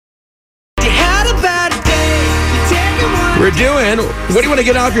we're doing, what do you want to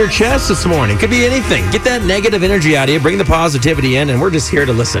get off your chest this morning? Could be anything. Get that negative energy out of you, bring the positivity in, and we're just here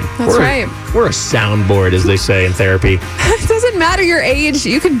to listen. That's right. We're a soundboard, as they say in therapy. It doesn't matter your age.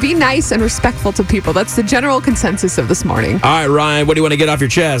 You can be nice and respectful to people. That's the general consensus of this morning. All right, Ryan, what do you want to get off your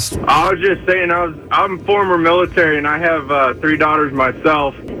chest? I was just saying, I'm former military, and I have 3 daughters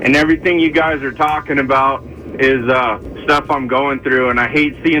myself, and everything you guys are talking about is stuff I'm going through, and I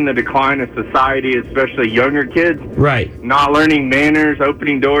hate seeing the decline of society, especially younger kids. Right. Not learning manners,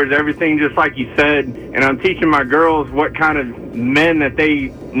 opening doors, everything just like you said. And I'm teaching my girls what kind of men that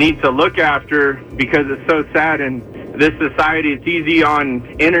they need to look after, because it's so sad in this society. It's easy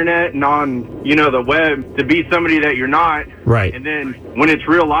on internet and on, the web to be somebody that you're not. Right. And then when it's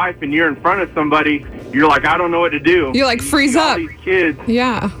real life and you're in front of somebody, you're like, I don't know what to do. You like freeze all up. These kids.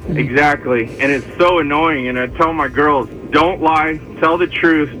 Yeah. Exactly. And it's so annoying. And I tell my girls, don't lie, tell the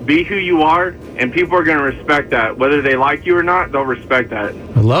truth, be who you are, and people are going to respect that. Whether they like you or not, they'll respect that.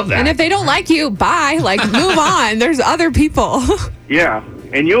 I love that. And if they don't like you, bye. Like, move on. There's other people. Yeah.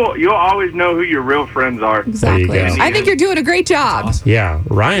 And you'll always know who your real friends are. Exactly. There you go. I think you're doing a great job. Awesome. Yeah,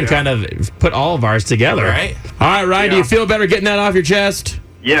 Ryan kind of put all of ours together. Right. All right, Ryan, do Yeah. you feel better getting that off your chest?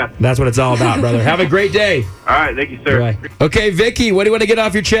 Yeah. That's what it's all about, brother. Have a great day. All right. Thank you, sir. Bye. Okay, Vicky, what do you want to get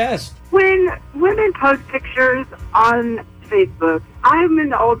off your chest? When women post pictures on Facebook, I'm in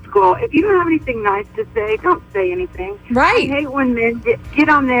the old school. If you don't have anything nice to say, don't say anything. Right. I hate when men get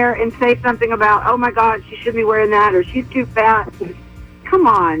on there and say something about, oh my God, she shouldn't be wearing that, or she's too fat. Come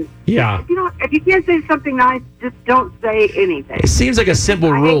on. Yeah. If you can't say something nice, just don't say anything. It seems like a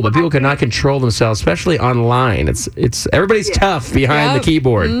simple rule, but people cannot control themselves, especially online. It's everybody's tough behind the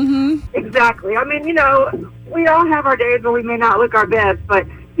keyboard. Mm-hmm. Exactly. I mean, we all have our days where we may not look our best, but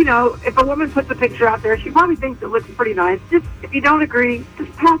if a woman puts a picture out there, she probably thinks it looks pretty nice. Just, if you don't agree,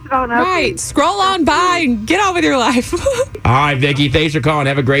 just pass it on up. Right. Scroll on by and get on with your life. All right, Vicky, thanks for calling.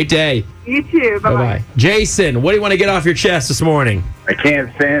 Have a great day. You too. Bye-bye. Bye-bye. Jason, what do you want to get off your chest this morning? I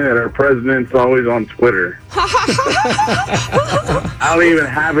can't stand that our president's always on Twitter. I don't even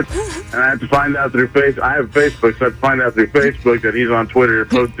have it, and I have to find out through Facebook. I have Facebook, so I have to find out through Facebook that he's on Twitter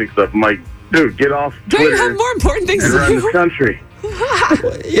posting stuff. I'm like, dude, get off Don't you Twitter have more important things and to run do? this country.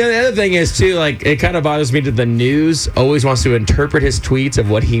 Yeah, the other thing is, too, like, it kind of bothers me that the news always wants to interpret his tweets of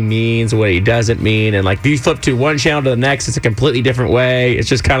what he means, what he doesn't mean. And, like, if you flip to one channel to the next, it's a completely different way. It's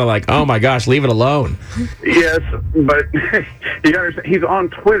just kind of like, oh, my gosh, leave it alone. Yes, but you understand, he's on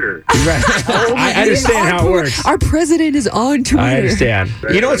Twitter. Right. I understand how it works. Our president is on Twitter. I understand.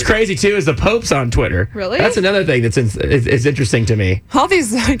 You know what's crazy, too, is the Pope's on Twitter. Really? That's another thing that's is interesting to me. All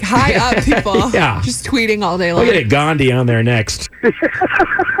these high up people Yeah. just tweeting all day long. We'll get Gandhi on there next.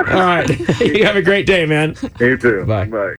 All right. You have a great day, man. You too. Bye. Bye.